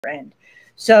end.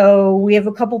 So we have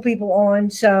a couple people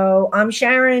on. So I'm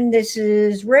Sharon. This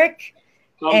is Rick.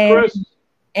 I'm Chris.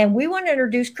 And we want to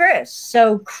introduce Chris.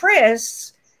 So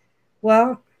Chris,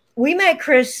 well, we met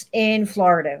Chris in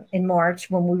Florida in March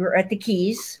when we were at the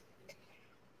Keys.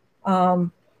 I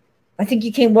think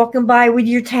you came walking by with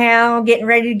your towel, getting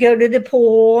ready to go to the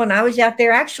pool. And I was out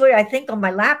there actually, I think on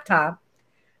my laptop,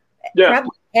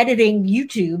 probably editing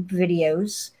YouTube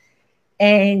videos.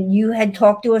 And you had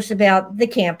talked to us about the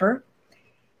camper.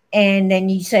 And then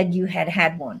you said you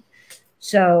had one.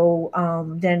 So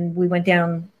then we went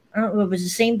down, I don't know if it was the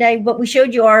same day, but we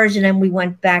showed you ours. And then we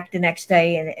went back the next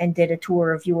day and did a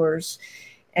tour of yours.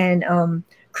 And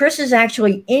Chris is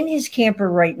actually in his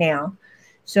camper right now.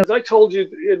 So, as I told you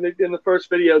in the first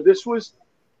video, this was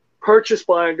purchased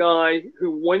by a guy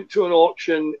who went to an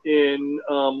auction in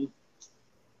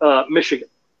Michigan.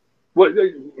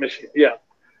 Michigan, yeah.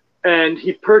 And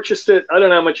he purchased it. I don't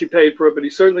know how much he paid for it, but he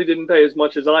certainly didn't pay as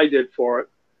much as I did for it.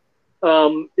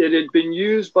 It had been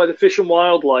used by the Fish and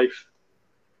Wildlife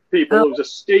people. It was a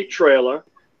state trailer.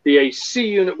 The AC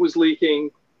unit was leaking,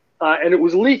 and it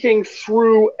was leaking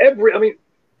through I mean,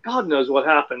 God knows what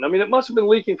happened. I mean, it must have been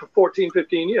leaking for 14,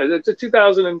 15 years. It's a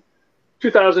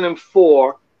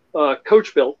 2004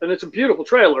 coach built, and it's a beautiful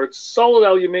trailer. It's solid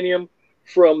aluminum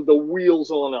from the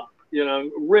wheels on up, you know,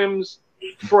 rims,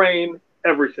 frame,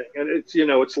 everything. And it's, you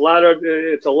know, it's a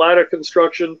ladder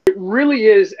construction. It really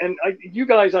is. And you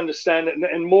guys understand it,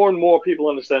 and more people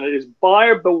understand it, is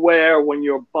buyer beware when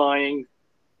you're buying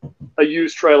a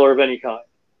used trailer of any kind.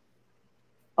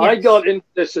 Yes. I got into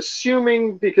this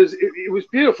assuming, because it was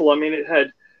beautiful. I mean, it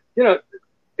had, you know,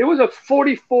 it was a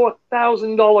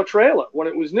 $44,000 trailer when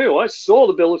it was new. I saw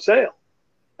the bill of sale,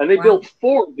 and they built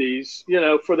 4 of these, you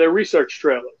know, for their research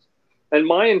trailers. And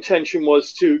my intention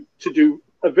was to do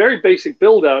a very basic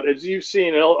build out, as you've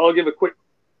seen, and I'll give a quick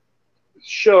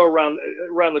show around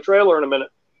the trailer in a minute.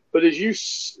 But as you've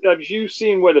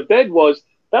seen where the bed was,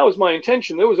 that was my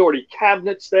intention. There was already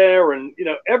cabinets there, and, you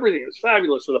know, everything was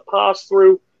fabulous with a pass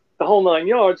through, the whole 9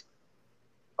 yards.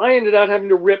 I ended up having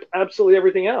to rip absolutely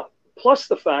everything out. Plus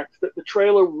the fact that the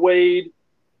trailer weighed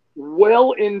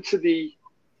well into the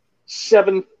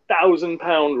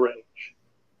 7,000-pound range,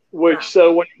 which,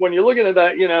 so when you're looking at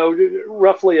that, you know,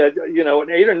 roughly an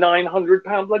 800 or 900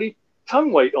 pound bloody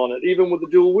ton weight on it, even with the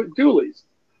dualies.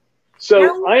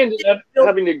 So I ended up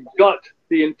having to gut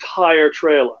the entire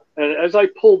trailer. And as I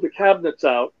pulled the cabinets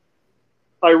out,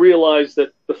 I realized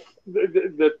that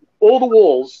all the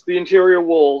walls, the interior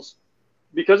walls,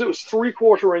 because it was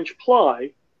 3/4 inch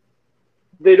ply,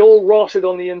 they'd all rotted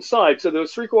on the inside. So there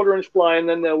was 3/4 inch ply, and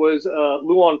then there was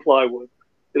Luan plywood.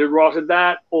 It had rotted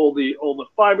that. All the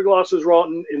fiberglass was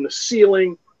rotten in the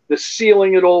ceiling. The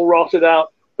ceiling had all rotted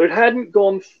out, but it hadn't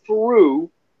gone through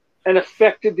and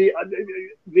affected the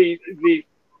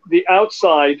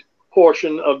outside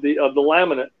portion of the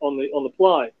laminate on the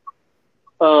ply.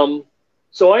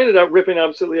 So I ended up ripping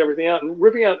absolutely everything out, and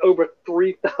ripping out over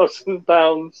 3,000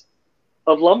 pounds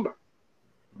of lumber.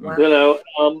 Wow. You know,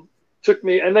 took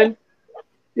me, and then,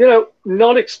 you know,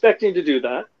 not expecting to do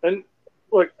that. And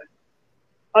look,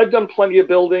 I've done plenty of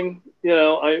building. You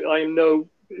know, I am no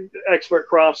expert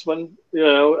craftsman. You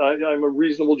know, I'm a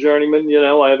reasonable journeyman. You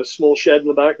know, I have a small shed in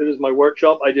the back that is my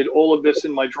workshop. I did all of this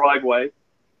in my driveway,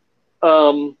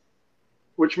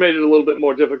 which made it a little bit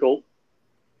more difficult.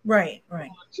 Right,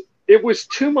 right. It was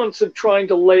 2 months of trying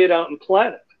to lay it out and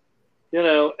plan it. You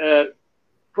know,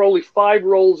 probably 5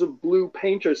 rolls of blue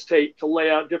painter's tape to lay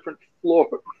out different floor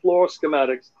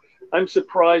schematics. I'm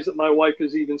surprised that my wife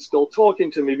is even still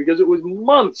talking to me, because it was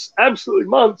months, absolutely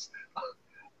months,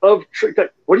 of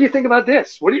what do you think about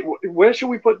this? Where should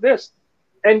we put this?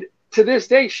 And to this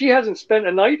day, she hasn't spent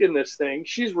a night in this thing.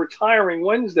 She's retiring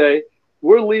Wednesday.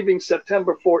 We're leaving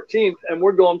September 14th, and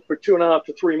we're going for 2.5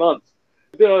 to 3 months.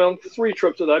 I've been on 3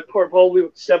 trips with that, probably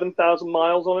 7,000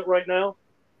 miles on it right now.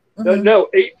 Mm-hmm. No,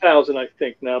 8,000, I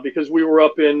think now, because we were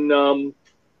up in Mount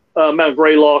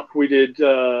Greylock. We did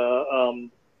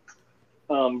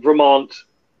Vermont.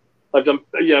 I've done,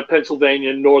 you know,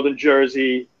 Pennsylvania, Northern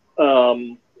Jersey.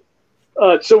 So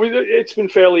it's been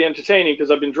fairly entertaining,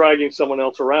 because I've been dragging someone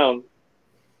else around.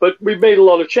 But we've made a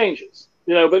lot of changes,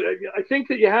 you know. But I think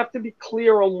that you have to be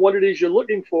clear on what it is you're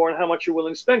looking for and how much you're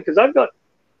willing to spend. Because I've got,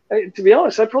 to be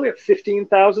honest, I probably have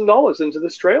 $15,000 into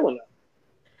this trailer now.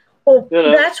 Well, you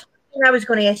know? That's what I was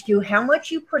going to ask you. How much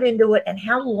you put into it, and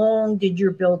how long did your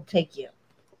build take you?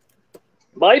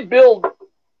 My build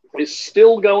is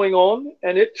still going on,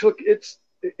 and it took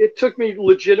me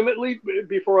legitimately,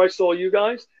 before I saw you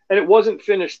guys, and it wasn't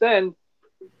finished then,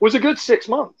 was a good 6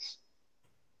 months.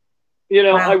 You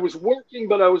know, Wow. I was working,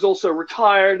 but I was also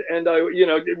retired, and I, you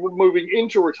know, moving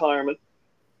into retirement,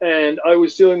 and I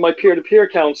was doing my peer-to-peer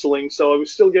counseling. So I was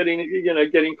still getting, you know,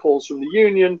 getting calls from the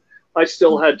union. I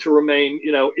still had to remain,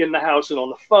 you know, in the house and on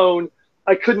the phone.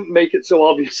 I couldn't make it so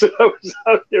obvious that I was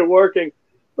out there working.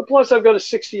 But plus, I've got a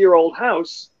 60-year-old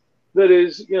house that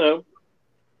is, you know,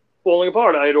 falling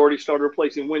apart. I had already started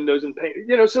replacing windows and paint.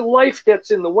 You know, so life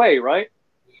gets in the way, right?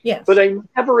 Yes. But I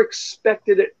never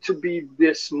expected it to be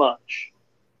this much.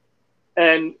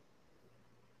 And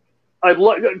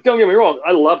don't get me wrong,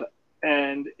 I love it.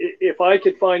 And if I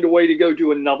could find a way to go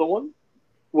do another one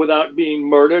without being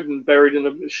murdered and buried in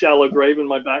a shallow grave in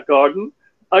my back garden,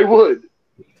 I would.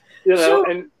 You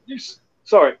know,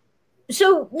 sorry.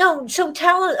 So no, so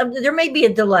tell us. There may be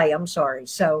a delay. I'm sorry.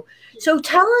 So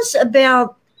tell us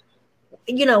about.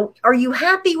 You know, are you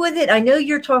happy with it? I know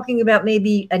you're talking about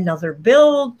maybe another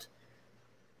build.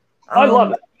 I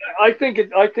love it. I think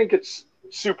it's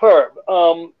superb.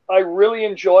 I really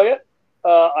enjoy it.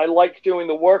 I like doing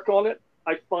the work on it.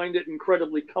 I find it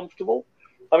incredibly comfortable.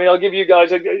 I mean, I'll give you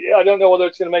guys. I don't know whether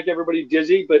it's going to make everybody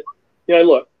dizzy, but you know,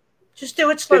 look. Just do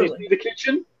it slowly. Can you see the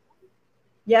kitchen?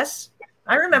 Yes,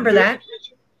 I remember that.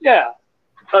 Yeah,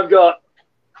 I've got.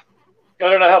 I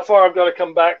don't know how far I've got to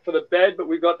come back for the bed, but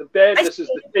we've got the bed. This is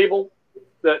the table.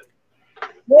 That.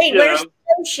 Wait, where's the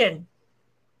ocean?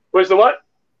 Where's the what?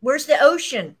 Where's the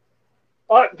ocean?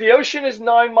 The ocean is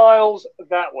 9 miles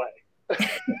that way.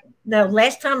 No,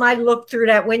 last time I looked through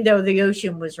that window, the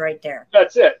ocean was right there.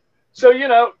 That's it. So, you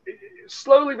know,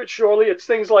 slowly but surely, it's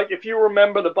things like, if you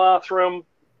remember the bathroom,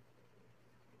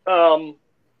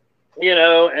 you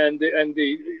know, and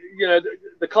the you know,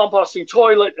 the composting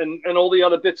toilet and all the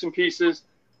other bits and pieces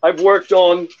I've worked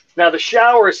on. Now the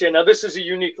shower is here. Now this is a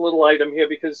unique little item here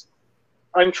because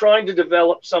I'm trying to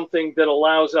develop something that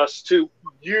allows us to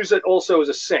use it also as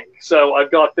a sink. So I've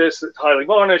got this that's highly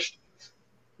varnished.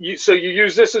 So you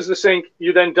use this as the sink.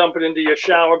 You then dump it into your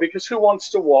shower, because who wants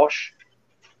to wash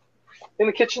in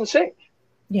the kitchen sink?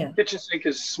 Yeah. Kitchen sink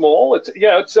is small.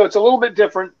 So it's a little bit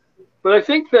different. But I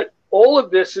think that all of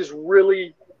this is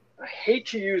really, I hate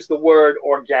to use the word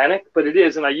organic, but it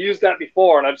is. And I used that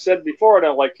before, and I've said before I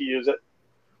don't like to use it.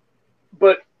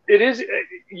 But it is,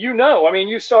 you know, I mean,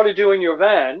 you started doing your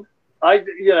van.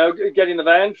 You know, getting the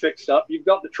van fixed up. You've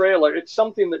got the trailer. It's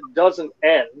something that doesn't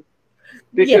end,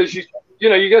 because you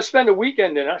know, you go spend a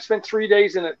weekend in it. I spent 3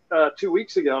 days in it 2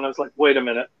 weeks ago, and I was like, wait a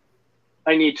minute,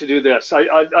 I need to do this.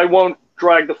 I won't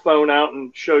drag the phone out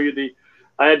and show you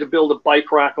I had to build a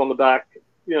bike rack on the back.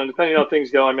 You know, depending on how things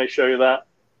go, I may show you that.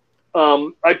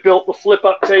 I built the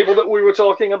flip-up table that we were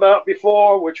talking about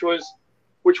before, which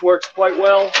works quite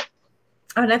well.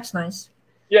 Oh, that's nice.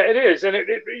 Yeah, it is, and it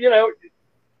you know,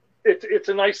 it's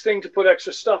a nice thing to put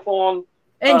extra stuff on.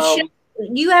 And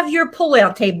you have your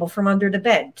pull-out table from under the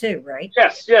bed too, right?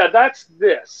 Yes, yeah, that's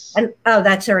this. And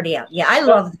that's already out. Yeah, I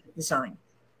love the design.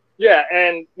 Yeah,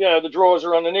 and you know, the drawers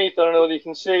are underneath. I don't know whether you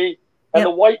can see. And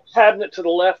the white cabinet to the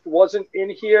left wasn't in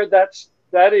here.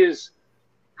 That is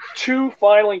 2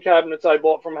 filing cabinets I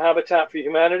bought from Habitat for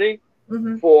Humanity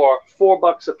for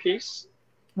 $4 a piece.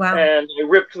 Wow! And I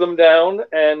ripped them down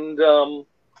and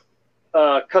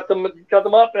cut them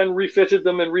up and refitted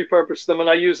them and repurposed them, and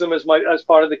I use them as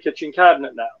part of the kitchen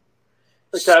cabinet now.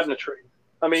 The cabinetry.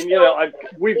 I mean, you know,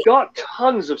 we've got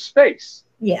tons of space.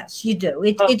 Yes, you do.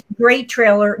 It's a great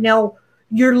trailer. Now,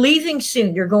 you're leaving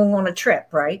soon. You're going on a trip,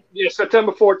 right? Yeah,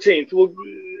 September 14th.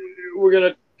 We're going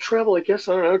to travel, I guess,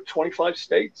 I don't know, 25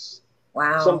 states.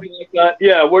 Wow. Something like that.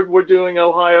 Yeah, we're doing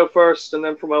Ohio first, and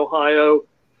then from Ohio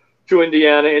to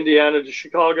Indiana to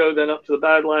Chicago, then up to the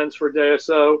Badlands for a day or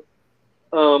so,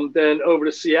 then over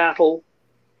to Seattle,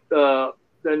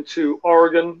 then to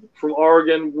Oregon. From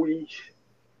Oregon, we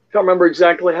can't remember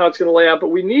exactly how it's going to lay out, but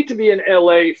we need to be in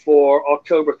LA for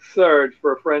October 3rd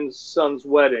for a friend's son's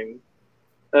wedding.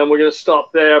 And we're going to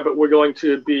stop there, but we're going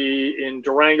to be in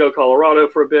Durango, Colorado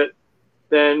for a bit.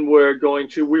 Then we were going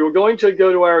to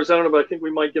go to Arizona, but I think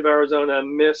we might give Arizona a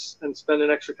miss and spend an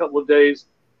extra couple of days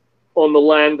on the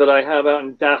land that I have out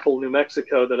in Dathel, New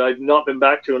Mexico, that I've not been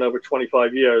back to in over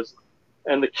 25 years.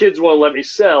 And the kids won't let me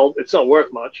sell. It's not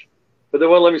worth much, but they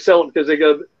won't let me sell it because they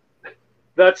go,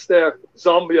 that's their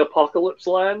zombie apocalypse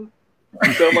land.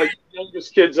 So my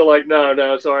youngest kids are like,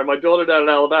 no, sorry. My daughter down in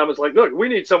Alabama is like, look, we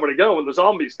need somewhere to go when the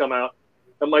zombies come out.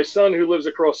 And my son, who lives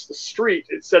across the street,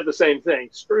 it said the same thing.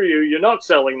 Screw you, you're not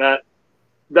selling that.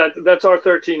 That's our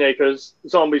 13 acres.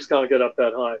 Zombies can't get up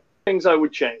that high. Things I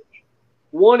would change.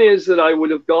 One is that I would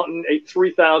have gotten a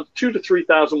 2 to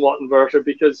 3,000 watt inverter,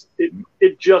 because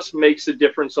it just makes a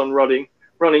difference on running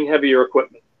heavier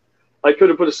equipment. I could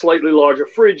have put a slightly larger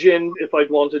fridge in if I'd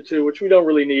wanted to, which we don't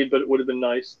really need, but it would have been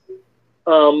nice.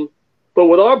 But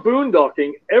with our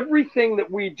boondocking, everything that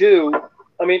we do,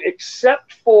 I mean,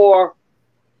 except for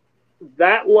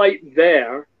that light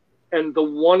there and the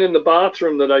one in the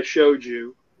bathroom that I showed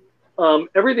you,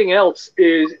 everything else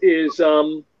is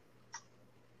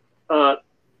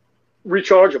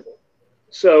rechargeable.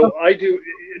 So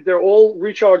they're all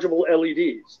rechargeable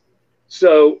LEDs.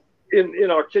 So in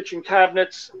our kitchen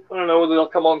cabinets, I don't know whether they'll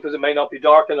come on because it may not be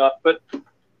dark enough, but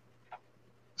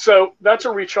so that's a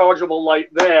rechargeable light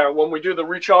there. When we do the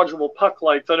rechargeable puck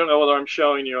lights, I don't know whether I'm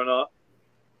showing you or not.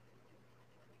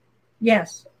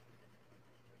 Yes.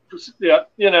 Yeah,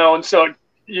 and so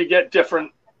you get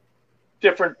different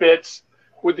bits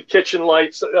with the kitchen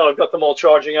lights. I've got them all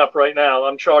charging up right now.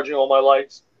 I'm charging all my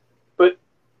lights. But,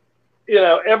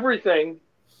 everything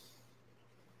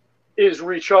is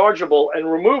rechargeable and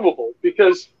removable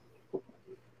because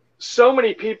so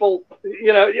many people,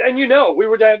 and we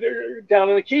were down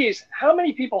in the Keys. How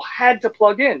many people had to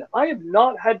plug in? I have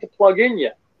not had to plug in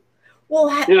yet. Well,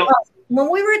 when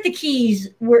we were at the Keys,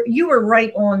 you were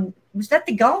right on, was that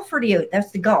the Gulf or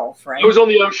that's the Gulf, right? It was on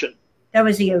the ocean. That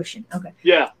was the ocean. Okay.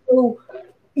 Yeah. So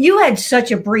you had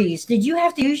such a breeze. Did you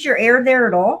have to use your air there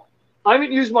at all? I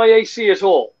haven't used my AC at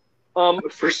all.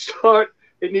 For start,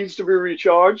 it needs to be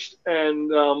recharged,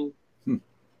 and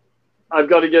I've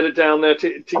got to get it down there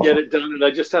to get it done, and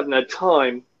I just haven't had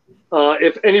time.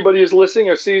 If anybody is listening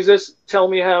or sees this, tell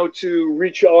me how to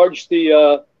recharge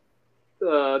the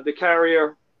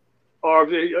Carrier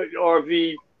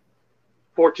RV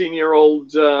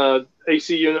 14-year-old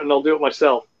AC unit, and I'll do it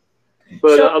myself.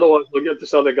 But otherwise, we'll get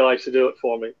this other guy to do it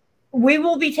for me. We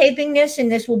will be taping this,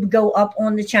 and this will go up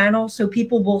on the channel, so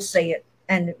people will see it,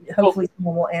 and hopefully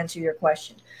someone will answer your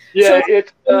question. Yeah,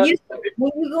 so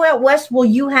when you go out west, will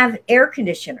you have air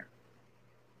conditioner?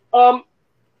 I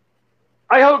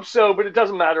hope so, but it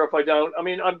doesn't matter if I don't. I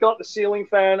mean, I've got the ceiling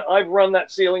fan. I've run that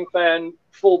ceiling fan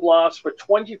full blast for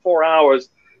 24 hours.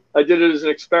 I did it as an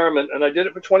experiment, and I did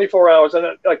it for 24 hours, and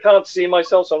I can't see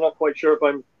myself, so I'm not quite sure if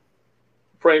I'm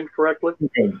framed correctly.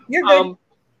 You're good.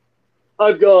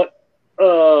 I've got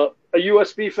a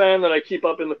USB fan that I keep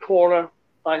up in the corner.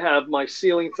 I have my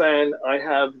ceiling fan. I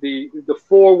have the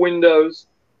 4 windows,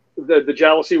 the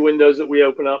jalousie windows that we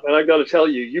open up. And I've got to tell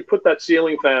you, you put that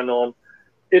ceiling fan on,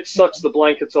 it sucks the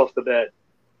blankets off the bed.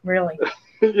 Really?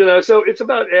 So it's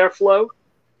about airflow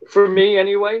for me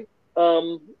anyway.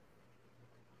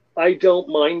 I don't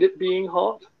mind it being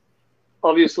hot.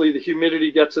 Obviously, the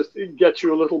humidity gets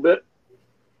you a little bit.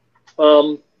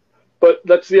 But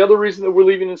that's the other reason that we're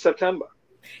leaving in September.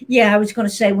 Yeah, I was going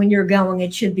to say when you're going,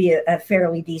 it should be a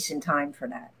fairly decent time for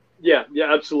that. Yeah,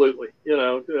 absolutely.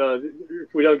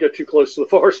 If we don't get too close to the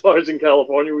forest fires in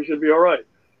California, we should be all right.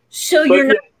 So you're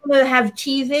not going to have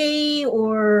TV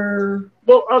or?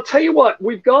 Well, I'll tell you what,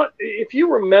 we've got, if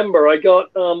you remember,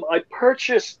 I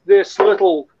purchased this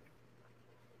little,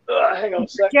 hang on a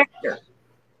second. Projector.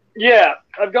 Yeah,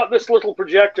 I've got this little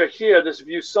projector here, this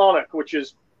ViewSonic, which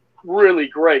is really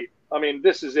great. I mean,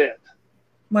 this is it.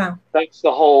 Wow. That's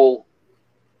the whole,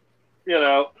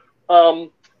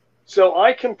 so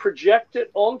I can project it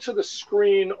onto the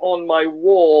screen on my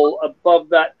wall above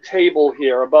that table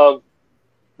here, above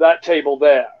that table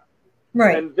there.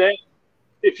 Right. And then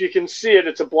if you can see it,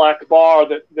 it's a black bar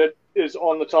that is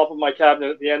on the top of my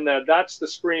cabinet at the end there. That's the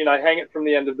screen. I hang it from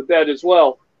the end of the bed as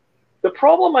well. The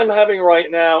problem I'm having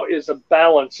right now is a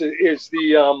balance, is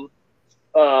the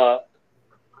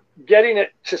getting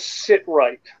it to sit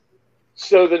right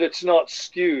so that it's not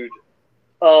skewed.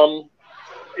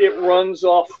 It runs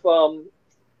off an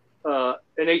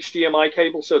HDMI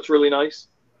cable, so it's really nice.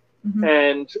 Mm-hmm.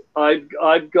 And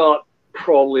I've got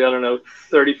probably,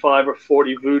 35 or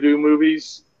 40 Vudu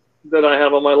movies that I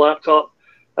have on my laptop.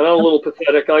 And I'm a little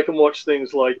pathetic. I can watch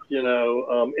things like,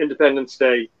 Independence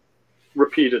Day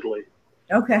repeatedly.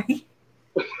 Okay.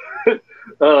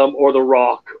 Or The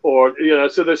Rock, or,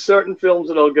 so there's certain films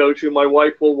that I'll go to. My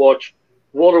wife will watch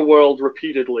Waterworld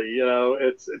repeatedly.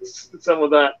 It's some of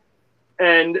that.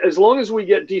 And as long as we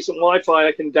get decent Wi-Fi,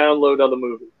 I can download other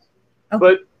movies. Okay.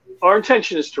 But our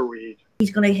intention is to read.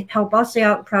 He's going to help us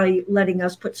out, probably letting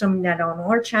us put some of that on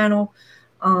our channel.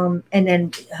 And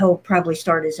then he'll probably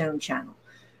start his own channel.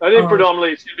 I think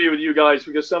predominantly it's going to be with you guys,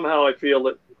 because somehow I feel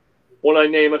that when I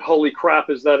name it, holy crap,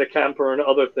 is that a camper, and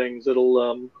other things,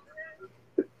 it'll...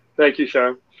 Thank you,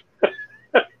 Sharon.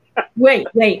 Wait.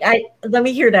 Let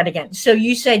me hear that again. So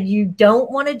you said you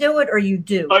don't want to do it, or you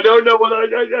do? I don't know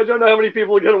I don't know how many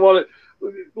people are going to want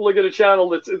to look at a channel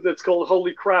that's called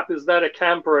 "Holy Crap, Is That a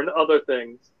Camper?" and other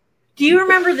things. Do you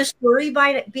remember the story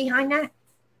behind that?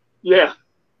 Yeah.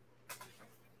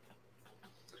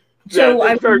 So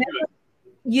I remember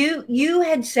you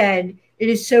had said it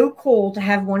is so cool to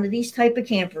have one of these type of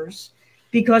campers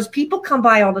because people come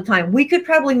by all the time. We could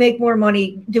probably make more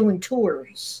money doing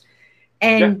tours.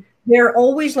 And they're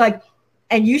always like,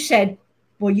 and you said,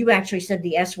 well, you actually said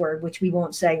the S word, which we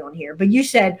won't say on here, but you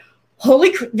said,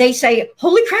 they say,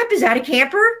 holy crap, is that a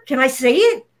camper? Can I say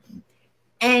it?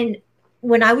 And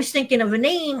when I was thinking of a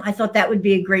name, I thought that would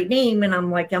be a great name. And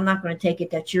I'm like, I'm not going to take it.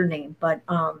 That's your name. But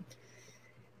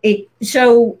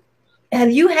so have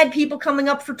you had people coming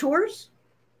up for tours?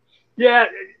 Yeah.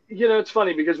 It's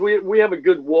funny because we have a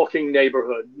good walking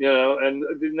neighborhood, and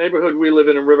the neighborhood we live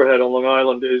in Riverhead on Long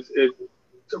Island is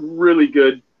a really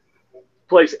good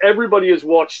place. Everybody has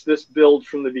watched this build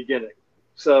from the beginning.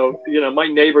 So, my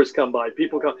neighbors come by,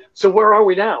 people come. So where are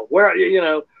we now?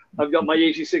 I've got my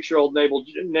 86-year-old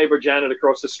neighbor Janet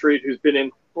across the street who's been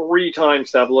in 3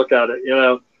 times to have a look at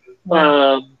it,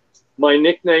 Wow. My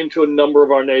nickname to a number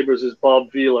of our neighbors is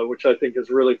Bob Vila, which I think is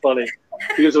really funny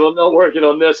because if I'm not working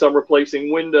on this, I'm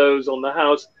replacing windows on the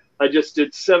house. I just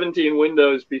did 17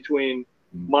 windows between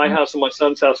my house and my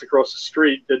son's house across the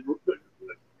street,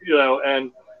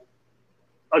 and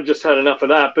I've just had enough of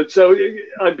that. But so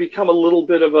I've become a little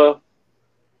bit of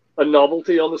a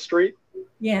novelty on the street.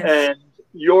 Yes. And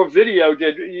your video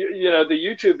did, the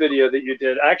YouTube video that you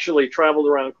did actually traveled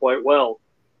around quite well.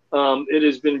 It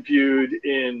has been viewed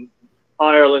in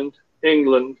Ireland,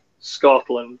 England,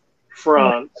 Scotland,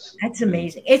 France. That's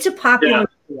amazing. It's a popular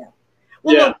video.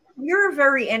 Well, look, you're a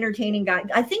very entertaining guy.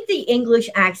 I think the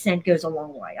English accent goes a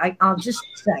long way. I'll just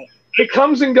say. It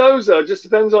comes and goes, though. It just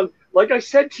depends on, like I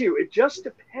said to you, it just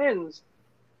depends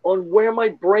on where my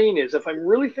brain is. If I'm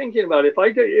really thinking about it,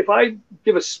 if I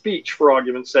give a speech, for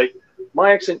argument's sake,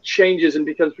 my accent changes and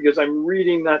because I'm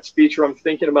reading that speech or I'm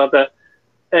thinking about that.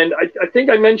 And I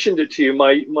think I mentioned it to you.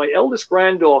 My eldest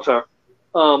granddaughter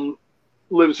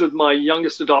lives with my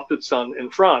youngest adopted son in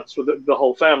France, with the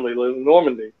whole family live in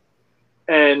Normandy.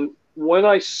 And when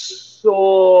I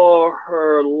saw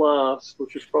her last,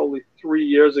 which was probably 3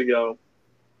 years ago,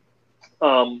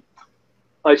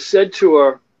 I said to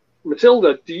her,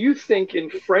 Matilda, do you think in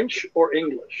French or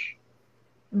English?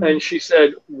 Mm-hmm. And she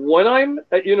said, when I'm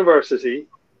at university,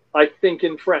 I think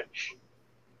in French.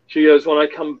 She goes, when I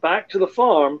come back to the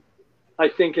farm, I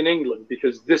think in England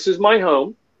because this is my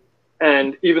home.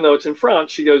 And even though it's in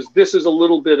France, she goes, this is a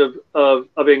little bit of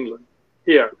England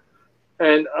here.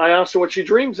 And I asked her what she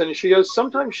dreams in, and she goes,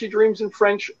 sometimes she dreams in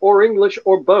French or English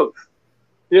or both,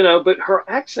 but her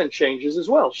accent changes as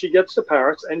well. She gets to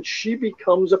Paris and she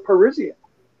becomes a Parisian.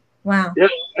 Wow. Yeah,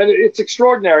 and it's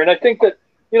extraordinary. And I think that,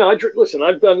 listen,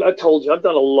 I told you, I've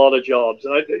done a lot of jobs.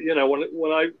 And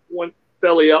when I went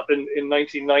belly up in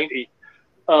 1990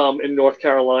 in North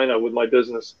Carolina with my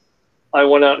business, I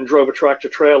went out and drove a tractor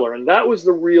trailer. And that was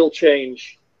the real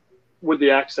change with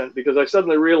the accent because I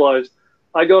suddenly realized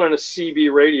I got on a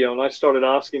CB radio and I started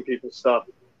asking people stuff.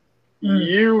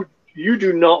 You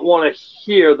do not want to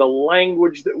hear the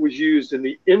language that was used and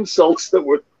the insults that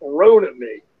were thrown at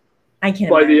me by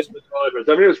the other drivers.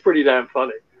 I mean, it was pretty damn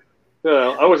funny.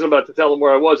 I wasn't about to tell them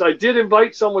where I was. I did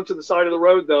invite someone to the side of the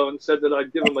road, though, and said that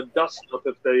I'd give them a dust up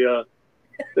if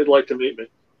they'd like to meet me.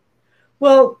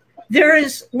 Well,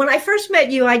 when I first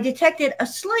met you, I detected a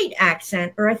slight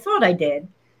accent, or I thought I did.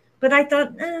 But I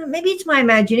thought, maybe it's my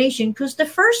imagination, because the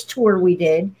first tour we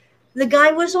did, the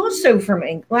guy was also from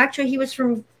England. Well, actually, he was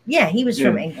from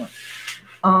from England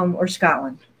or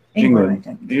Scotland. England, I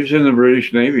think. He was in the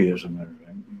British Navy, as a matter of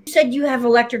fact. You said you have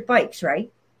electric bikes,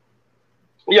 right?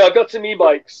 Yeah, I've got some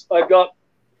e-bikes. I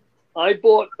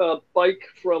bought a bike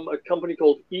from a company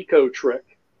called EcoTrick.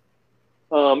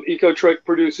 EcoTrick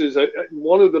produces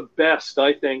one of the best,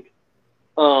 I think,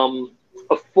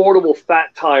 affordable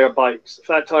fat tire bikes. A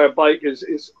fat tire bike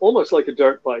is almost like a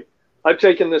dirt bike. I've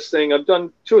taken this thing. I've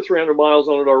done 200 or 300 miles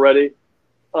on it already.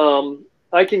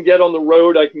 I can get on the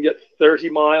road. I can get 30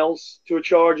 miles to a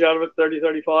charge out of it, 30,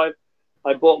 35.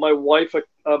 I bought my wife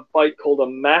a bike called a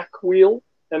Mac Wheel,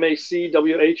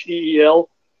 MACWHEEL.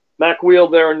 Mac Wheel,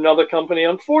 they're another company.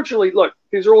 Unfortunately, look,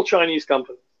 these are all Chinese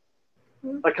companies.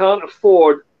 I can't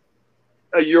afford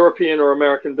a European or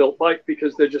American built bike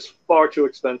because they're just far too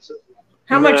expensive.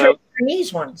 How much are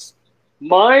Chinese ones?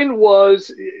 Mine was,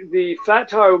 the fat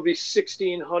tire would be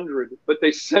 $1,600, but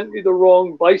they sent me the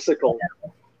wrong bicycle.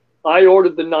 I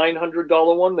ordered the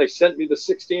 $900 one. They sent me the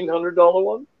 $1,600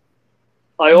 one.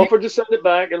 I offered to send it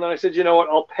back, and then I said, you know what,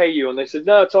 I'll pay you. And they said,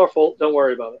 no, it's our fault. Don't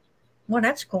worry about it. Well,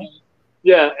 that's cool.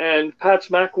 Yeah, and Pat's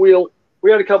Mac Wheel,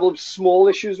 we had a couple of small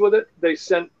issues with it. They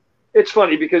sent, it's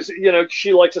funny because,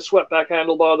 she likes a swept back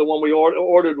handlebar. The one we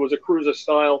ordered was a cruiser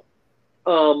style.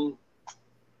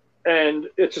 and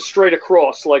it's a straight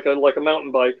across like a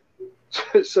mountain bike.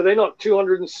 So they knocked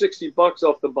 $260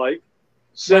 off the bike,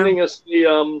 sending us the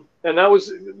and that was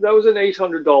an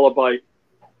 $800 bike.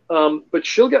 But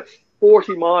she'll get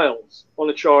 40 miles on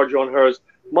a charge on hers.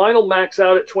 Mine will max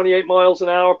out at 28 miles an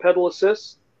hour pedal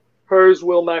assist. Hers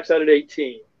will max out at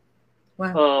 18.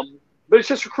 Wow. But it's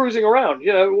just for cruising around.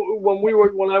 You know,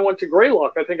 when I went to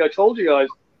Greylock, I think I told you guys,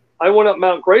 I went up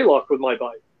Mount Greylock with my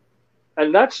bike,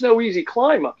 and that's no easy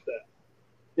climb up there.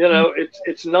 You know,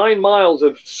 it's 9 miles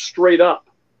of straight up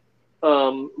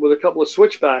with a couple of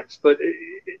switchbacks, but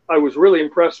I was really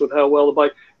impressed with how well the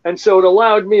bike. And so it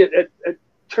allowed me at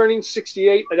turning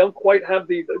 68, I don't quite have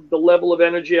the level of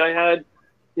energy I had,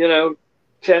 you know,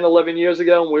 10, 11 years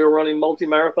ago when we were running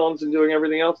multi-marathons and doing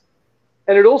everything else.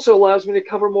 And it also allows me to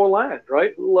cover more land,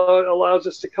 right? It allows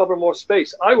us to cover more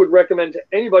space. I would recommend to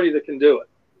anybody that can do it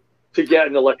to get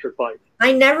an electric bike.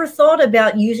 I never thought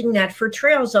about using that for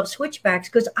trails up switchbacks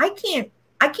because I can't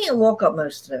walk up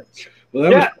most of those.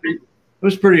 Well, that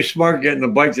was pretty smart getting a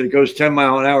bike that goes 10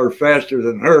 miles an hour faster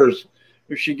than hers.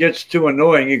 If she gets too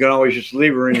annoying, you can always just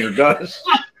leave her in your dust.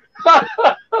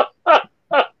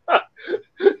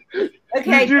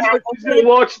 Okay, she's going to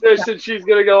watch this and she's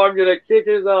going to go, I'm going to kick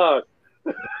his ass.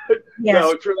 Yes.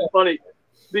 No, it's really funny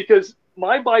because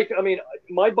my bike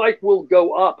will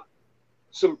go up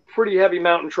some pretty heavy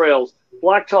mountain trails.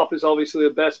 Blacktop is obviously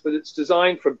the best, but it's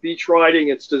designed for beach riding.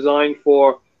 It's designed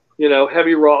for, you know,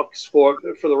 heavy rocks for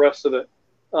the rest of it.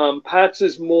 Pat's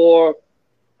is more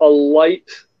a light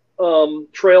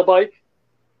trail bike.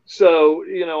 So,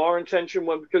 you know, our intention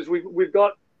was, because we've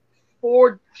got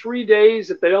 3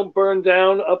 days, if they don't burn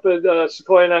down, up at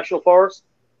Sequoia National Forest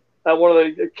at one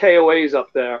of the KOAs up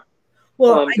there.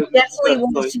 Well, I definitely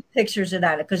want to see pictures of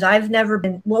that because I've never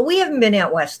been. Well, we haven't been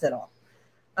out west at all.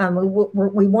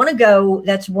 We want to go.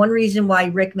 That's one reason why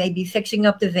Rick may be fixing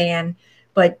up the van.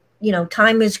 But, you know,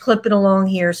 time is clipping along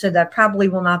here, so that probably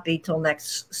will not be till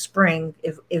next spring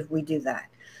if we do that.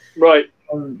 Right.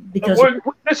 Because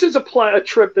this is a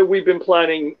trip that we've been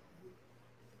planning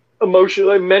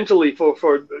emotionally, mentally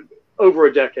for over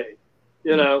a decade,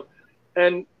 you know.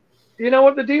 And you know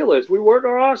what the deal is? We work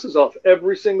our asses off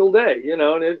every single day, you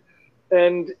know,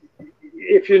 and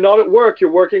if you're not at work,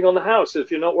 you're working on the house. If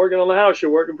you're not working on the house,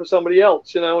 you're working for somebody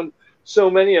else, you know. And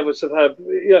so many of us have had.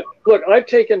 Yeah, look, I've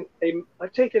taken a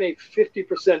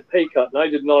 50% pay cut, and I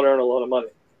did not earn a lot of money.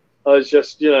 I was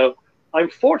just, you know,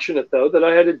 I'm fortunate though that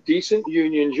I had a decent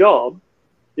union job,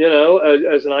 you know,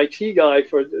 as an IT guy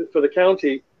for the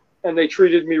county, and they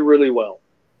treated me really well,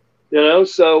 you know.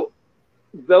 So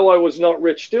though I was not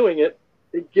rich doing it,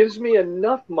 it gives me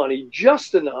enough money,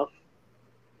 just enough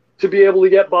to be able to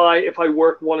get by if I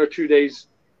work 1 or 2 days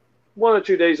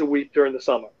a week during the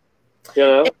summer, you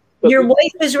know. Your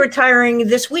wife is retiring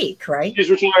this week, right? She's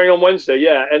retiring on Wednesday,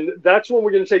 yeah, and that's when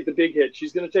we're going to take the big hit.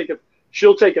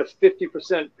 She'll take a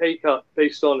 50% pay cut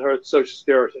based on her Social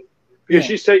Security because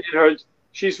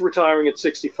she's retiring at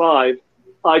 65.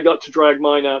 I got to drag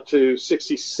mine out to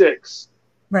 66.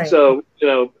 Right. So, you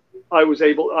know, I was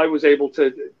able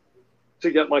to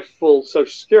get my full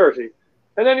Social Security.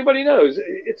 And anybody knows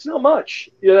it's not much,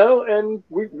 you know, and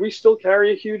we still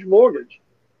carry a huge mortgage.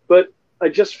 But I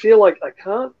just feel like I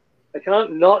can't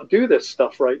not do this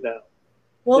stuff right now.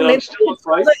 Well, you know, maybe you could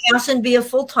sell the house and be a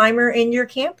full-timer in your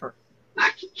camper.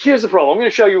 Here's the problem. I'm going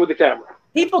to show you with the camera.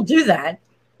 People do that.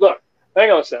 Look,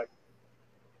 hang on a sec.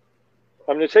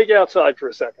 I'm going to take you outside for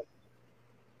a second.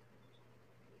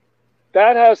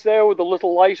 That house there with the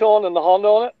little light on and the Honda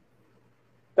on it,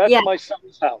 that's my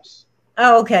son's house.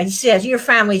 Oh, okay. Yes, your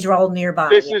family's all nearby.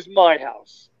 This is my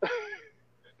house.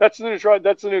 That's the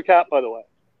new cap, by the way.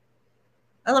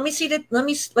 Let's see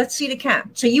the cap.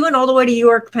 So you went all the way to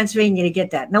York, Pennsylvania to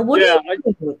get that. Now, what are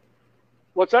you doing?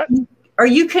 What's that? Are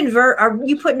you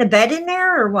putting a bed in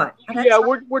there or what? Yeah,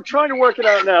 we're trying to work it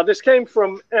out now. This came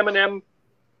from M&M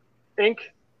Inc.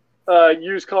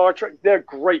 Used car. They're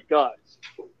great guys.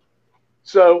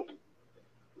 So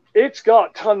it's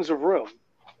got tons of room,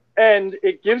 and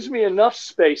it gives me enough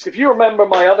space. If you remember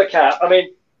my other cap, I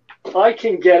mean, I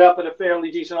can get up at a fairly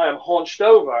decent height. I'm hunched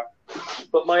over,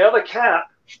 but my other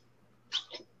cap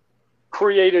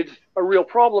created a real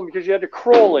problem because you had to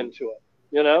crawl into it.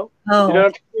 You know, you don't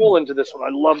have to crawl into this one.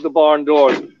 I love the barn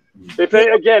doors. If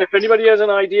anybody has an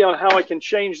idea on how I can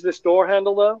change this door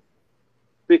handle, though,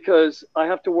 because I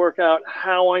have to work out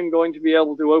how I'm going to be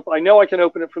able to open. I know I can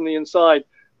open it from the inside,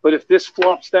 but if this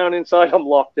flops down inside, I'm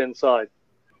locked inside.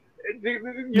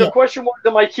 Your question was,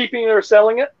 am I keeping it or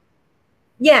selling it?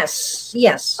 Yes.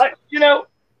 You know,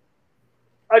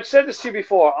 I've said this to you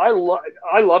before. I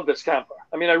love this camper.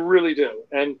 I mean, I really do.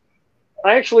 And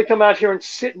I actually come out here and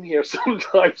sit in here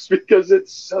sometimes because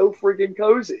it's so freaking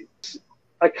cozy.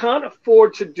 I can't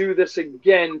afford to do this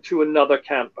again to another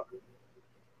camper,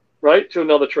 right? To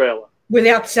another trailer.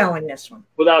 Without selling this one.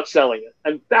 Without selling it.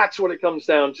 And that's what it comes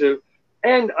down to.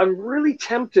 And I'm really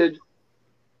tempted.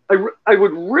 I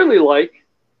would really like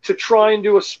to try and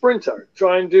do a Sprinter,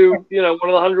 try and do, you know,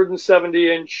 one of the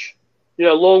 170-inch, you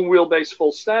know, long wheelbase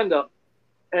full stand-up.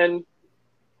 And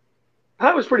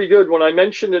Pat was pretty good when I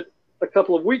mentioned it a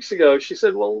couple of weeks ago. She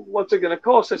said, well, what's it going to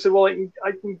cost? I said, well,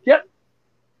 I can get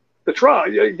the truck,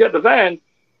 get the van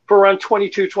for around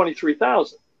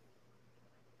 $22,000-23,000.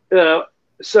 You know,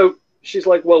 so she's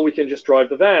like, well, we can just drive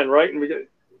the van, right? And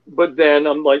but then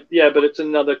I'm like, yeah, but it's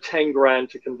another 10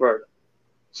 grand to convert it.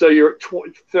 So you're at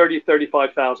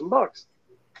 $35,000.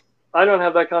 I don't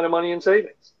have that kind of money in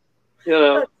savings, you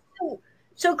know.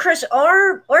 So Chris,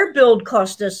 our build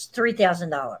cost us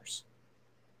 $3,000.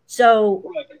 So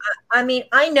I mean,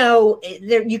 I know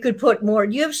that you could put more.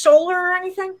 Do you have solar or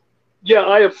anything? Yeah,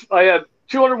 I have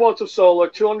 200 watts of solar,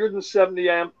 270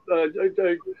 amp,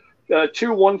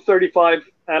 two 135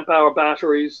 amp hour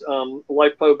batteries,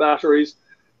 LiPo batteries.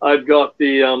 I've got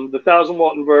the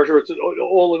 1,000-watt inverter. It's an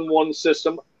all-in-one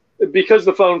system. Because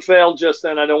the phone failed just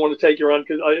then, I don't want to take you around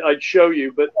because I'd show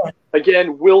you. But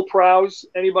again, Will Prowse.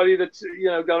 Anybody that's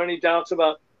got any doubts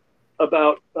about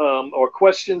or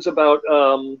questions about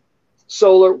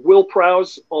solar, Will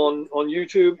Prowse on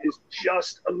YouTube is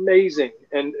just amazing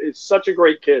and is such a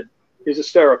great kid. He's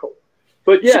hysterical.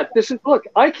 But yeah, this is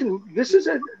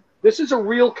a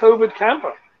real COVID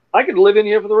camper. I could live in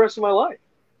here for the rest of my life.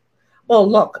 Well,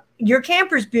 look, your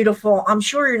camper's beautiful. I'm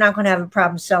sure you're not going to have a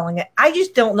problem selling it. I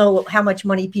just don't know how much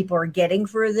money people are getting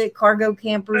for the cargo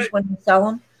campers when they sell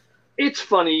them. It's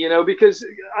funny, because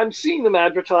I'm seeing them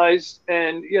advertised,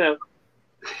 and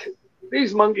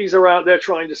these monkeys are out there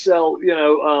trying to sell,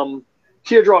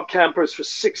 teardrop campers for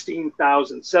 $16,000,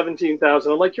 $17,000.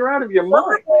 I'm like, you're out of your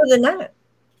mind. More than that.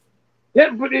 Yeah,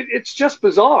 but it's just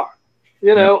bizarre,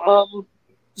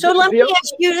 So let me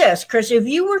ask you this, Chris: if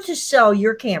you were to sell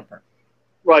your camper,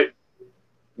 right?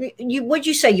 Would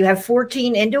you say you have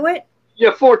 14 into it?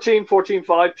 Yeah,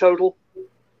 14.5 total.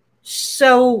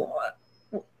 So,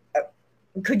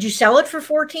 could you sell it for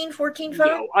 14.5?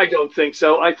 No, I don't think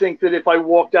so. I think that if I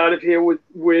walked out of here with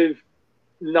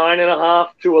 9.5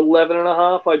 to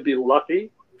 11.5, I'd be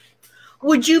lucky.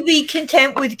 Would you be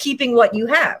content with keeping what you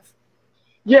have?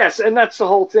 Yes, and that's the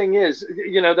whole thing is,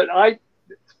 that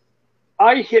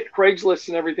I hit Craigslist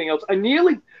and everything else.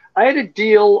 I had a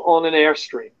deal on an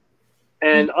Airstream,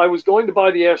 and I was going to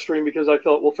buy the Airstream because I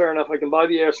thought, well, fair enough, I can buy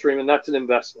the Airstream, and that's an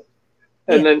investment,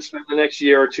 and then spend the next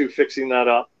year or two fixing that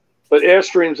up. But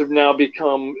Airstreams have now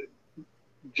become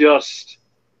just,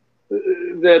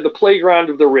 they're the playground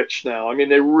of the rich now. I mean,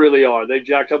 they really are. They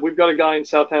jacked up. We've got a guy in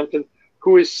Southampton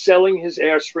who is selling his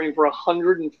Airstream for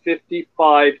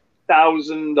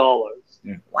 $155,000.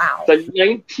 Yeah. Wow. It's a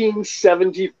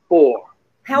 1974.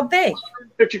 How big?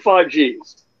 55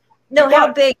 Gs. No,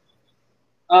 how big?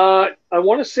 I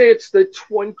want to say it's the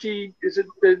 20. Is it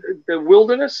the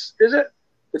Wilderness? Is it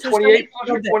the 28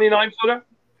 footer, 29 footer?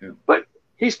 Yeah. But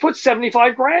he's put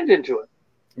 75 grand into it.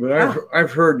 But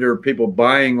I've heard there are people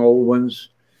buying old ones,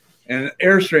 and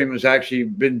Airstream has actually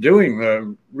been doing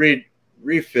the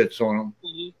refits on them.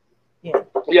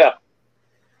 Mm-hmm. Yeah.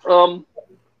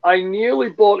 I nearly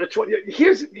bought a 20.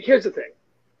 Here's the thing.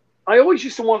 I always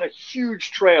used to want a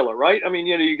huge trailer, right? I mean,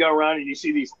 you go around and you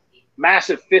see these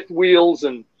massive fifth wheels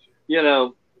and,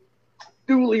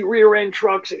 dually rear end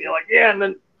trucks, and you're like, yeah. And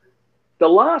then the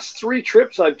last 3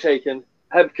 trips I've taken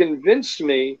have convinced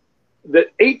me that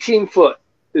 18 foot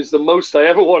is the most I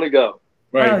ever want to go.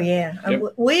 Right. Oh, yeah. Yep.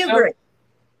 We agree.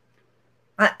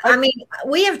 I mean,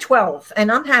 we have 12,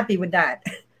 and I'm happy with that.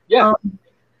 Yeah.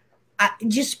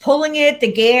 Just pulling it,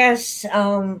 the gas,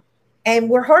 and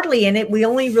we're hardly in it. We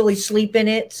only really sleep in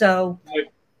it. So,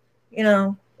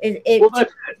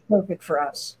 it's perfect for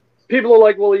us. People are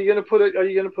like, well, are you going to put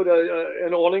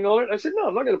an awning on it? I said, no,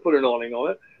 I'm not going to put an awning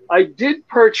on it. I did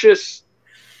purchase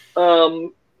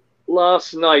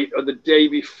last night or the day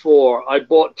before. I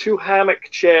bought 2 hammock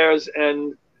chairs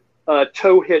and a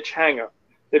tow hitch hanger.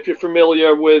 If you're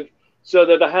familiar with, so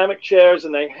they're the hammock chairs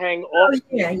and they hang off.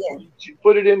 Yeah. You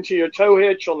put it into your tow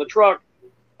hitch on the truck,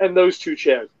 and those 2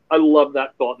 chairs. I love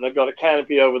that thought, and I've got a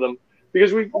canopy over them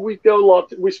because we go a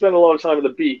lot. We spend a lot of time at the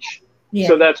beach,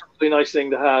 so that's a really nice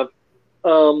thing to have.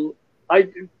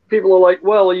 People are like,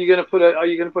 well, are you going to put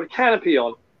a canopy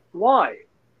on? Why?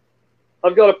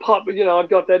 I've got I've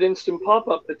got that instant pop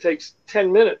up that takes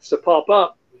 10 minutes to pop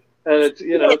up, and it's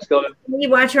it's got. Can you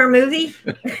watch our movie?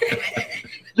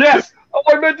 Yes. Oh,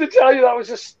 my meant to tell you that was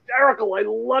hysterical. I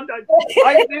loved it.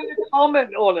 I made a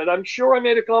comment on it. I'm sure I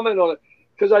made a comment on it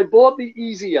because I bought the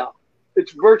Easy Up.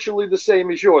 It's virtually the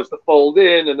same as yours, the fold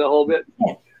in and the whole bit.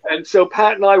 And so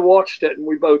Pat and I watched it, and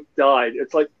we both died.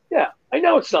 It's like, yeah, I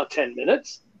know it's not 10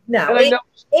 minutes. No,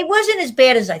 it wasn't as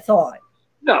bad as I thought.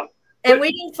 No. And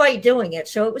we didn't fight doing it,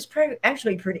 so it was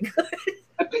actually pretty good.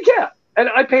 Yeah, and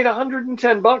I paid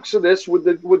 $110 for this with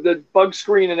the bug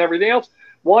screen and everything else.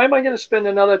 Why am I going to spend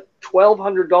another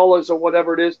 $1,200 or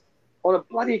whatever it is on a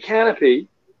bloody canopy?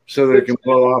 So that it can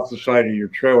blow off the side of your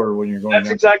trailer when you're going.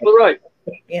 That's exactly right.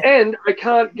 Yeah. And I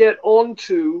can't get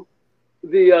onto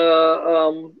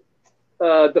the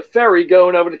ferry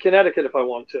going over to Connecticut if I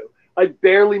want to. I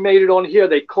barely made it on here.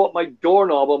 They caught my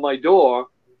doorknob on my door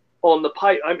on the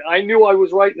pipe. I knew I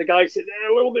was right, and the guy said,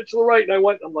 a little bit to the right, and I'm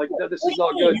like, no, this is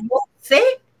not good.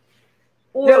 Fit?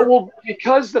 Yeah, well,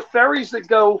 because the ferries that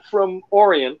go from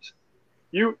Orient,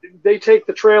 they take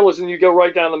the trailers and you go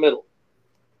right down the middle.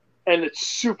 And it's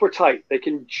super tight. They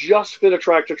can just fit a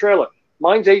tractor trailer.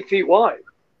 Mine's 8 feet wide.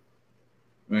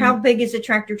 How big is a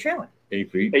tractor trailer?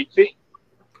 8 feet. 8 feet.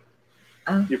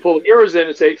 You pull the ears in,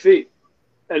 it's 8 feet.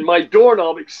 And my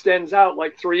doorknob extends out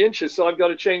like 3 inches, so I've got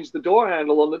to change the door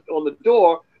handle on the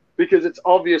door because it's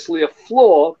obviously a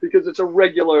flaw because it's a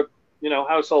regular,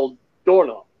 household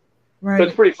doorknob. Right. So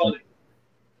it's pretty funny.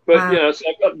 But so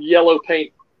I've got yellow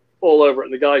paint all over it,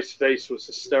 and the guy's face was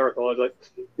hysterical. I was like,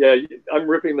 "Yeah, I'm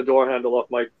ripping the door handle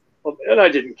off and I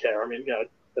didn't care. I mean, it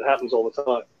happens all the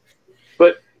time.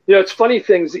 But it's funny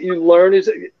things that you learn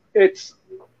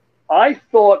I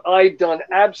thought I'd done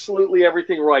absolutely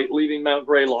everything right leaving Mount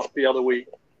Greylock the other week.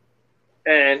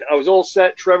 And I was all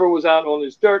set. Trevor was out on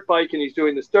his dirt bike, and he's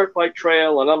doing this dirt bike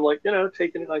trail. And I'm like,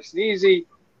 taking it nice and easy.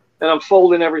 And I'm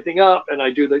folding everything up. And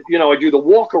I do the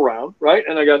walk around, right?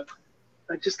 And I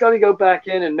just got to go back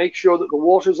in and make sure that the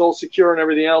water's all secure and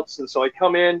everything else. And so I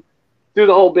come in, do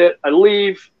the whole bit. I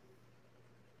leave.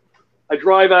 I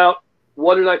drive out.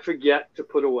 What did I forget to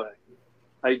put away?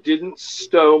 I didn't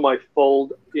stow my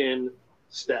fold-in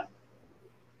step.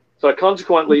 So I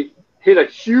consequently hit a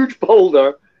huge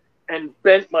boulder and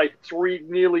bent my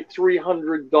nearly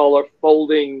 $300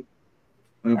 folding.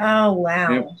 Oh,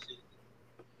 wow. Yep.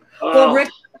 Well, Rick,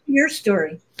 your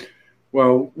story.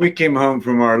 Well, we came home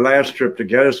from our last trip to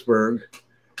Gettysburg,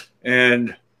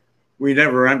 and we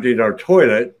never emptied our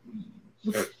toilet.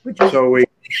 So we...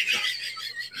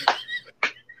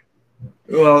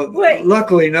 Well,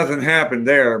 luckily nothing happened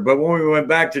there. But when we went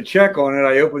back to check on it,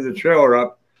 I opened the trailer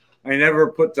up. I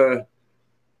never put the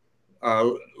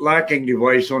locking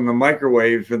device on the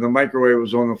microwave, and the microwave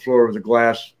was on the floor with the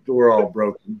glass door all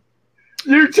broken.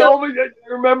 You told me, I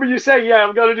remember you saying, yeah,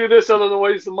 I'm going to do this,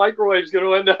 otherwise the microwave's going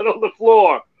to end up on the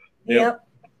floor. Yep.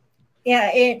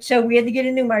 Yeah, so we had to get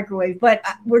a new microwave. But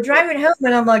we're driving home,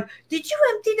 and I'm like, did you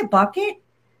empty the bucket?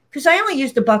 Because I only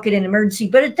used the bucket in emergency,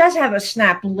 but it does have a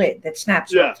snap lid that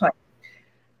snaps real tight.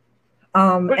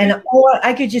 And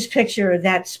I could just picture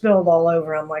that spilled all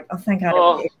over. I'm like, oh, thank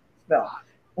God it spilled.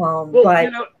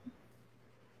 But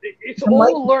it's all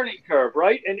a learning curve,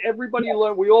 right? And everybody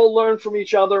learn. We all learn from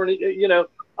each other. And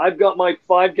I've got my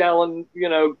 5-gallon,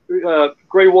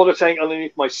 gray water tank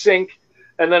underneath my sink,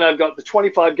 and then I've got the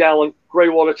 25-gallon gray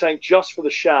water tank just for the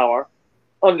shower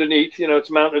underneath. It's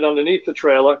mounted underneath the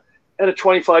trailer. And a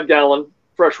 25-gallon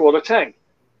freshwater tank.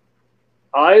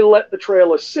 I let the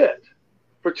trailer sit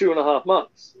for 2.5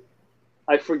 months.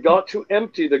 I forgot to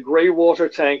empty the gray water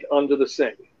tank under the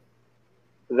sink.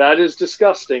 That is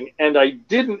disgusting. And I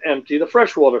didn't empty the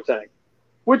freshwater tank,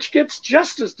 which gets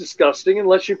just as disgusting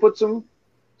unless you put some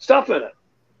stuff in it.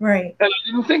 Right. And I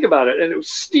didn't think about it. And it was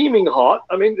steaming hot.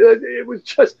 I mean, it was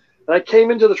just, and I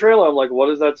came into the trailer. I'm like, what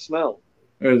does that smell?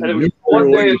 And it was one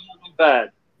day it wasn't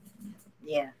bad.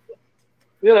 Yeah.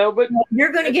 But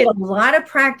you're going to get a lot of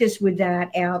practice with that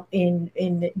out in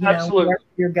where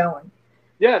you're going.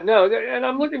 Yeah, no, and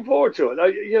I'm looking forward to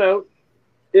it.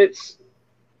 It's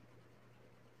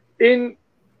in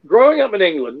growing up in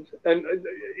England, and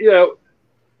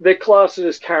they class it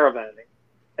as caravanning,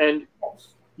 and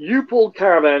you pulled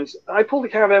caravans. I pulled a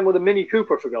caravan with a Mini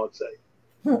Cooper, for God's sake.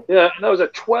 And that was a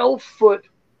 12-foot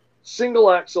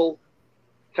single-axle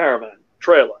caravan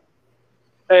trailer,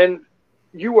 and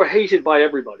you were hated by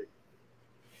everybody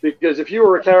because if you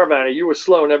were a caravaner, you were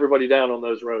slowing everybody down on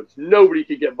those roads. Nobody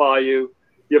could get by you.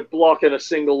 You're blocking a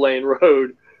single lane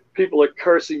road. People are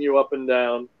cursing you up and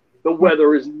down. The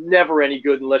weather is never any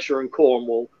good unless you're in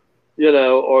Cornwall,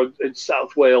 or in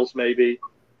South Wales maybe.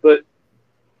 But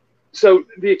so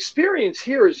the experience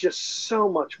here is just so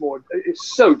much more.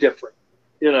 It's so different,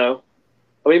 I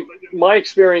mean, my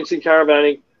experience in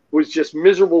caravanning was just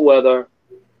miserable weather,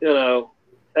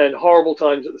 and horrible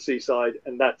times at the seaside,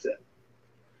 and that's it.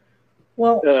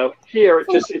 Well, here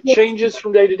it changes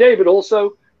from day to day, but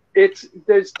also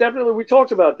there's definitely, we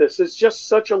talked about this, there's just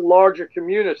such a larger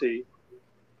community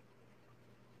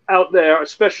out there,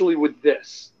 especially with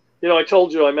this. I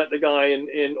told you I met the guy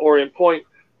in Orient Point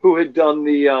who had done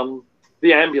the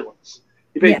ambulance.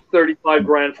 He paid 35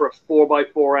 grand for a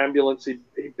 4x4 ambulance. He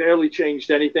barely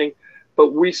changed anything,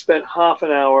 but we spent half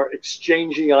an hour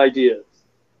exchanging ideas,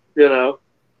 and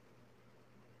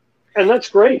that's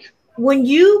great. When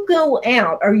you go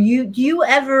out, do you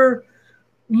ever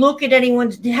look at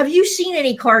anyone's? Have you seen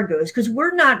any cargoes? Because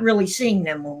we're not really seeing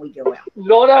them when we go out.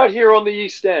 Not out here on the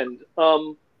East End.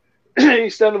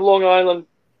 East End of Long Island,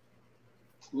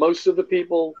 most of the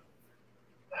people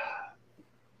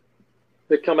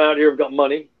that come out here have got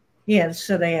money. Yeah,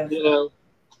 so they have.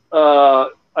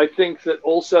 I think that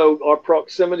also our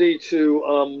proximity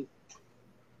to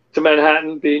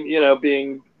Manhattan,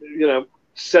 being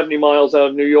 70 miles out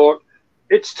of New York,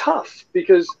 it's tough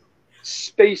because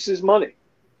space is money,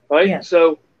 right? Yeah.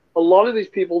 So a lot of these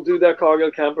people do their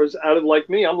cargo campers out of, like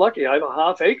me, I'm lucky. I have a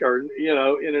half acre,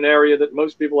 in an area that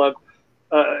most people have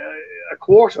a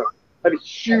quarter. I have a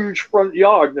huge front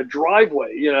yard and a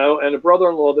driveway, and a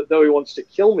brother-in-law that, though he wants to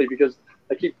kill me because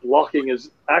I keep blocking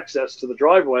his access to the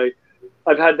driveway,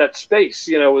 I've had that space,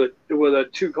 with a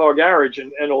 2-car garage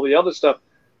and all the other stuff.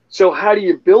 So how do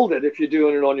you build it if you're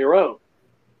doing it on your own?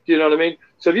 Do you know what I mean?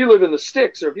 So if you live in the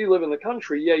sticks or if you live in the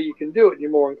country, yeah, you can do it. You're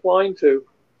more inclined to.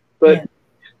 But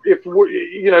if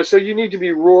we're, so you need to be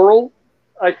rural,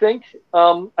 I think.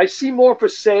 I see more for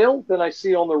sale than I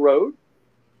see on the road.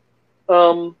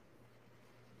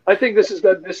 I think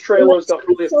this trailer has got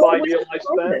really a 5-year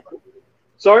lifespan.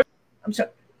 Sorry? I'm sorry.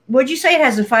 Would you say it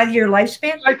has a 5-year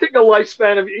lifespan? I think a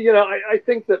lifespan of, I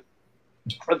think that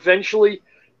eventually,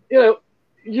 you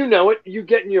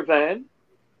get in your van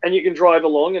and you can drive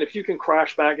along, and if you can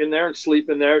crash back in there and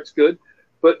sleep in there, it's good.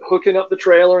 But hooking up the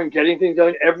trailer and getting things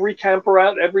going, every camper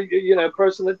out, every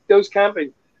person that goes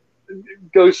camping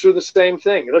goes through the same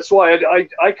thing. That's why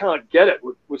I can't get it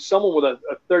with someone with a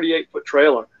 38-foot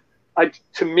trailer.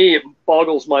 To me, it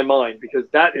boggles my mind because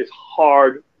that is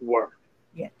hard work.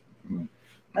 Yeah.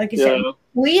 Like I said,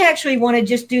 we actually want to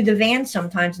just do the van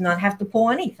sometimes and not have to pull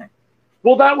anything.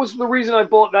 Well, that was the reason I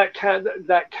bought that cap.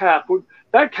 That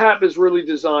cap is really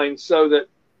designed so that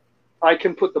I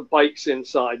can put the bikes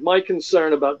inside. My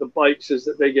concern about the bikes is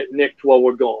that they get nicked while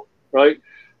we're gone, right?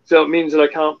 So it means that I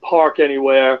can't park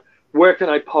anywhere. Where can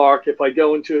I park if I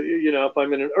go into, if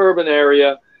I'm in an urban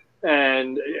area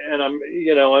and I'm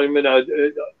in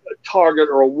a Target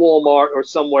or a Walmart or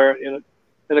somewhere in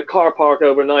a car park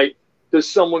overnight? Does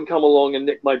someone come along and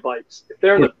nick my bikes? If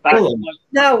they're in the back of my...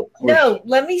 No,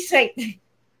 let me say,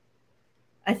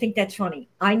 I think that's funny.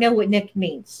 I know what nicked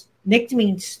means. Nicked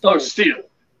means stole. Oh, steal.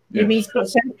 It means steal.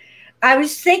 So I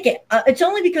was thinking, it's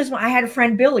only because I had a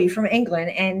friend, Billy, from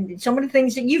England, and some of the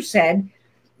things that you said,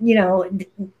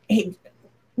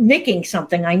 nicking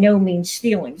something, I know means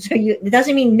stealing. So it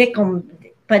doesn't mean nick them,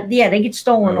 but yeah, they get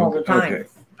stolen all the time. Okay.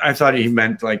 I thought he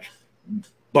meant like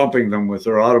bumping them with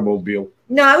their automobile.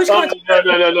 No, I was going to.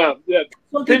 No. Yeah.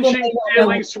 Pinching,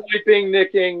 stealing, swiping,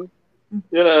 nicking.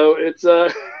 It's so,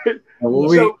 do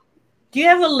you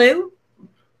have a loo?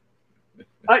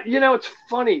 It's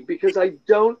funny because I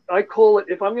call it,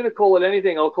 if I'm going to call it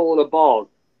anything, I'll call it a bog.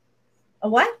 A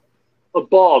what? A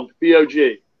bog,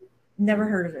 B-O-G. Never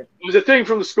heard of it. It was a thing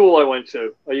from the school I went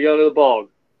to. Are you going to the bog?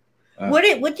 What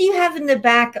do you have in the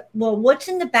back? Well, what's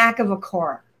in the back of a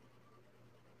car?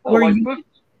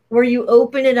 Where you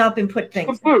open it up and put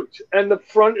things. The boot, and the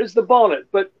front is the bonnet.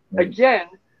 But again,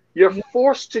 you're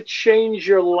forced to change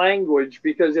your language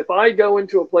because if I go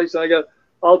into a place and I go,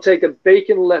 I'll take a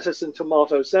bacon, lettuce, and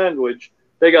tomato sandwich,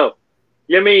 they go,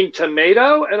 you mean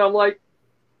tomato? And I'm like,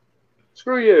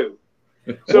 screw you.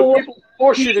 So people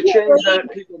force you to change that.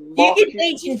 People do you get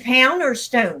weighed in pound or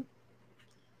stone?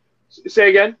 Say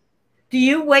again? Do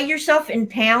you weigh yourself in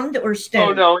pound or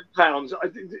stone? Oh, no, in pounds.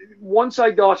 Once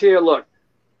I got here, look,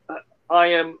 I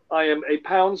am a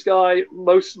pounds guy.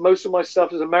 Most of my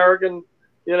stuff is American.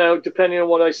 Depending on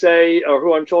what I say or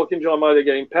who I'm talking to, I'm either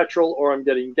getting petrol or I'm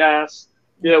getting gas.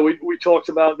 We talked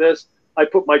about this. I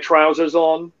put my trousers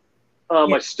on.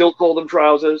 I still call them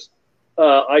trousers.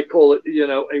 I call it,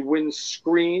 a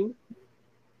windscreen,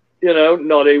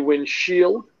 not a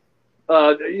windshield.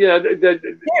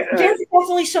 There's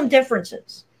definitely some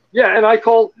differences. Yeah, and I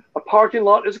call a parking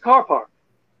lot as a car park.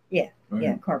 Yeah,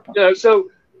 car park. So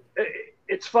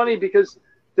it's funny because,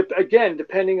 again,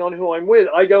 depending on who I'm with,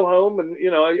 I go home and,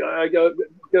 I go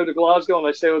to Glasgow and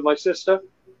I stay with my sister.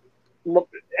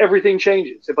 everything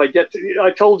changes. If I get to,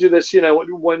 I told you this, you know,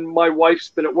 when my wife's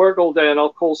been at work all day and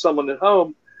I'll call someone at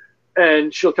home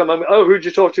and she'll come home, oh, who'd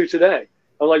you talk to today?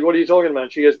 I'm like, what are you talking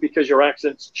about? She goes, because your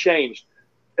accent's changed.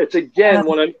 It's again,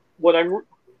 when I'm,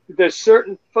 there's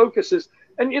certain focuses.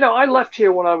 And, you know, I left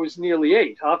here when I was nearly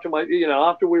 8 after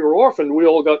after we were orphaned,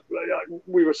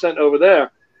 we were sent over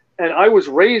there. And I was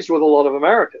raised with a lot of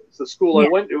Americans. The school I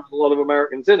went to had a lot of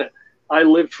Americans in it. I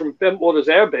lived from Bentwaters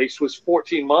Air Base, was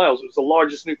 14 miles. It was the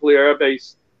largest nuclear air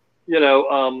base, you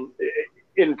know,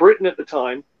 in Britain at the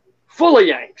time, full of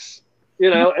Yanks, you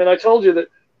know. And I told you that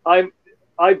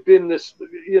I've been this,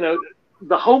 you know,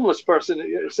 the homeless person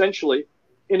essentially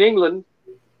in England.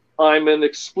 I'm an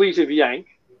expletive Yank.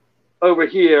 Over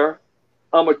here,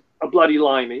 I'm a bloody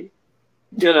limey,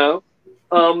 you know.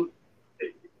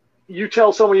 You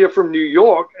tell someone you're from New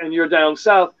York and you're down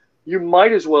south, you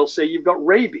might as well say you've got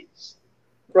rabies,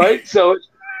 right? So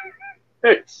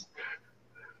it's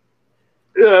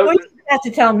you know, well, you have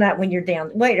to tell them that when you're down.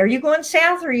 Wait, are you going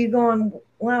south or are you going,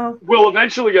 well? We'll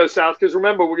eventually go south because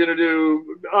remember, we're going to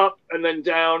do up and then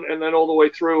down and then all the way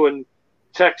through in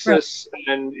Texas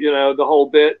and, you know, the whole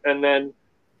bit, and then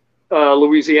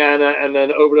Louisiana, and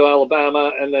then over to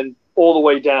Alabama, and then all the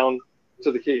way down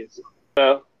to the Keys.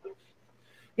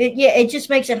 It just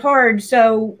makes it hard.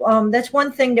 So that's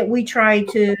one thing that we try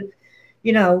to,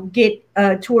 you know, get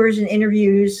tours and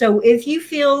interviews. So if you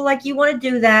feel like you want to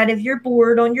do that, if you're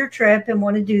bored on your trip and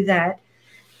want to do that,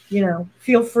 you know,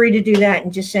 feel free to do that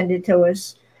and just send it to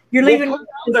us. You're leaving put it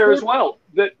out there as well.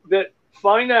 That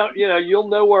find out, you know, you'll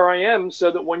know where I am,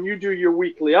 so that when you do your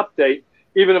weekly update,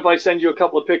 even if I send you a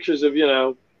couple of pictures of, you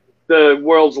know, the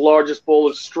world's largest ball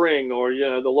of string, or, you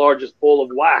know, the largest ball of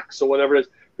wax, or whatever it is,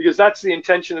 because that's the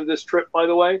intention of this trip, by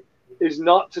the way, is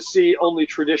not to see only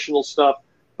traditional stuff,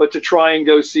 but to try and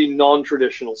go see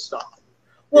non-traditional stuff.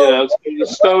 Well, you know,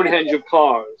 the Stonehenge of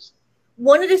cars.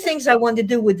 One of the things I wanted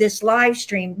to do with this live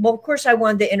stream, well, of course, I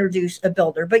wanted to introduce a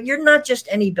builder, but you're not just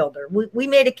any builder. We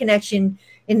made a connection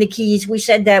in the Keys. We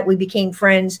said that we became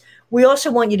friends. We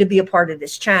also want you to be a part of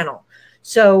this channel.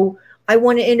 So I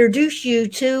want to introduce you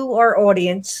to our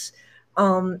audience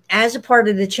as a part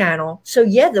of the channel. So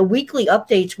yeah, the weekly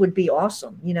updates would be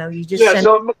awesome. You know, you just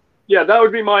that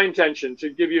would be my intention,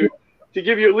 to give you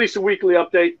at least a weekly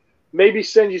update. Maybe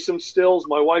send you some stills.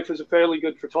 My wife is a fairly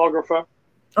good photographer.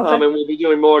 Okay. And we'll be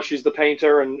doing more. She's the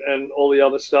painter and all the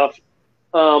other stuff.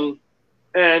 And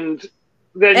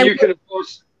then you can, of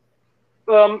course,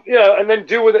 and then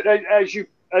do with it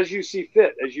as you see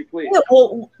fit, as you please. Yeah,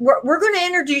 well, we're going to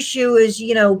introduce you as,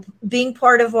 you know, being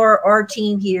part of our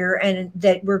team here, and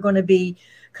that we're going to be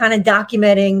kind of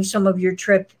documenting some of your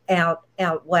trip out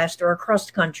west or across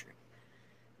the country.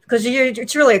 Because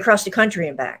it's really across the country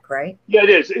and back, right? Yeah, it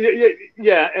is.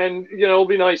 Yeah, and, you know, it'll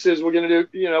be nice is we're going to do,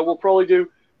 you know, we'll probably do,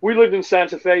 we lived in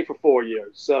Santa Fe for 4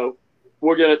 years, so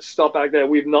we're going to stop back there.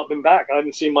 We've not been back. I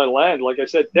haven't seen my land. Like I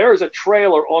said, there is a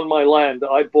trailer on my land that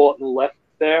I bought and left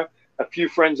there. A few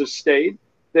friends have stayed,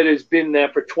 that has been there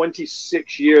for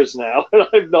 26 years now, and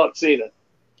I've not seen it.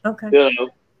 Okay. You know,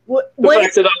 the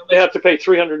fact that I only have to pay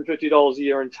 $350 a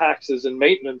year in taxes and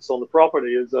maintenance on the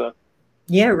property is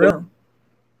yeah, real.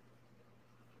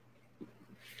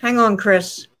 Hang on,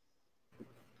 Chris.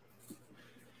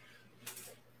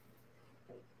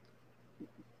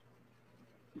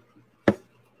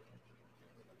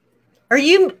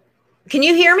 Can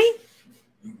you hear me?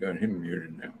 You got him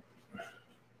muted now.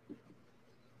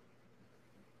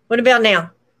 What about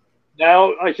now?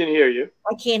 Now I can hear you.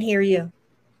 I can't hear you.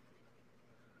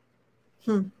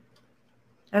 I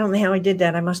don't know how I did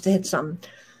that. I must have hit something.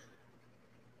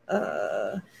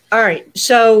 All right.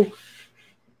 So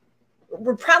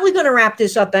we're probably going to wrap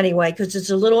this up anyway, because it's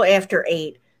a little after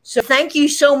 8. So thank you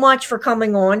so much for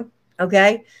coming on.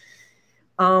 Okay.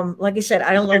 Like I said,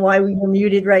 I don't know why we were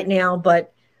muted right now,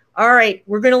 but all right.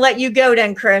 We're going to let you go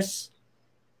then, Chris.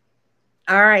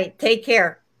 All right. Take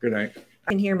care. Good night.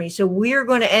 Can hear me. So we're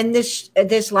going to end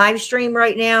this live stream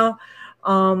right now.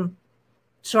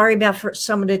 Sorry about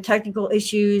some of the technical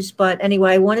issues, but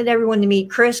anyway, I wanted everyone to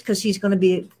meet Chris because he's going to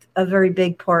be a very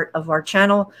big part of our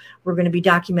channel. We're going to be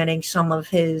documenting some of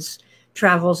his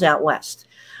travels out west.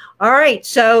 All right,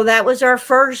 so that was our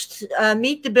first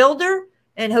Meet the Builder,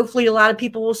 and hopefully a lot of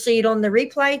people will see it on the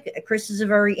replay. Chris is a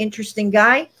very interesting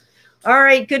guy. All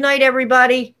right, good night,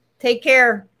 everybody. Take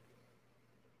care.